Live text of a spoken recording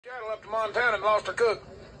going up to Montana and lost her cook.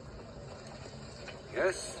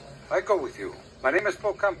 Yes, I go with you. My name is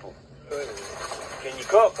Campo. Can you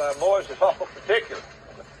cook? Boys is awful particular.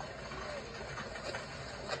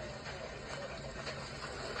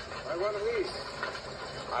 I want to leave.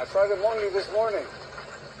 I saw them only this morning.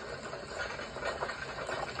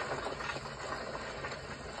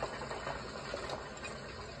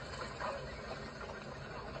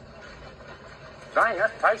 Dang,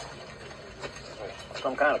 that's tasty.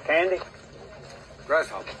 Some kind of candy?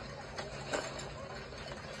 Grasshopper.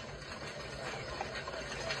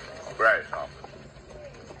 Grasshopper.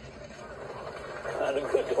 Not a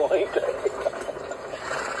good one, ain't it?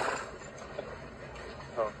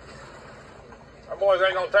 Our boys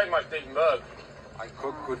ain't gonna take much to eating bugs. I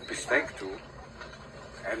cook good steak too.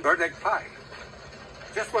 And bird egg pie.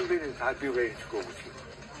 Just 1 minute, I'll be ready to go with you.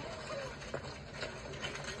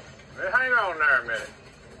 Hey, hang on there a minute.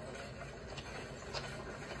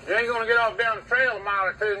 You ain't gonna get off down the trail a mile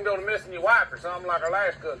or two and go to missing your wife or something like our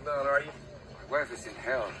last cook done, are you? My wife is in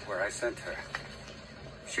hell where I sent her.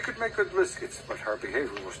 She could make good briskets, but her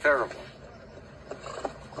behavior was terrible.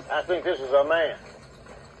 I think this is our man.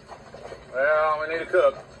 Well, we need a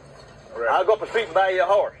cook. I'll go up the street and buy you a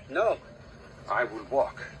horse. No. I will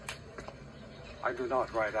walk. I do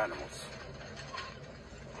not ride animals.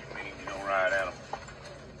 You mean you don't ride animals?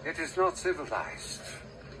 It is not civilized.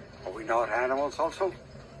 Are we not animals also?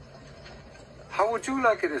 How would you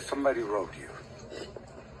like it if somebody rode you?